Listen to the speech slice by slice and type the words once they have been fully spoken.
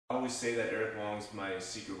I always say that Eric Wong's my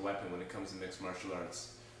secret weapon when it comes to mixed martial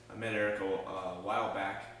arts. I met Eric a while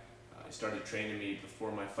back. He started training me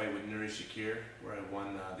before my fight with Nuri Shakir, where I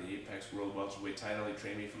won the Apex World Welterweight title. He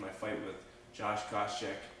trained me for my fight with Josh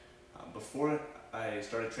Koscheck. Before I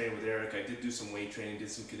started training with Eric, I did do some weight training,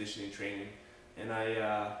 did some conditioning training, and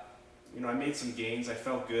I made some gains. I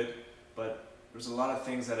felt good, but there's a lot of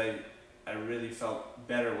things that I really felt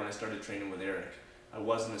better when I started training with Eric. I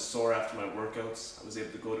wasn't as sore after my workouts. I was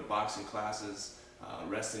able to go to boxing classes,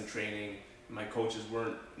 wrestling training. My coaches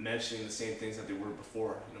weren't mentioning the same things that they were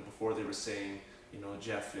before. Before they were saying,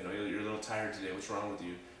 Jeff, you're a little tired today. What's wrong with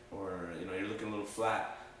you? Or you're looking a little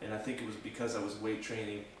flat. And I think it was because I was weight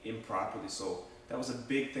training improperly. So that was a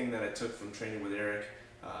big thing that I took from training with Eric.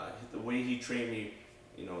 The way he trained me,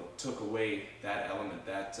 took away that element,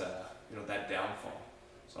 that downfall.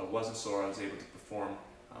 So I wasn't sore. I was able to perform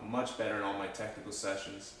much better in all my technical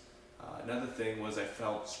sessions. Another thing was I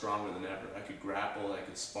felt stronger than ever. I could grapple, I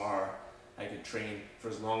could spar, I could train for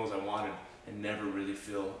as long as I wanted and never really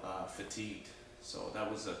feel fatigued. So that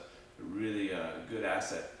was a really good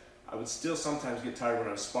asset. I would still sometimes get tired when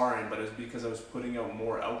I was sparring, but it was because I was putting out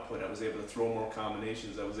more output. I was able to throw more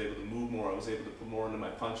combinations, I was able to move more, I was able to put more into my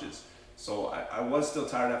punches. So I was still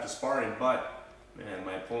tired after sparring, but man,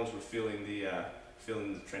 my opponents were feeling the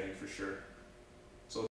training for sure.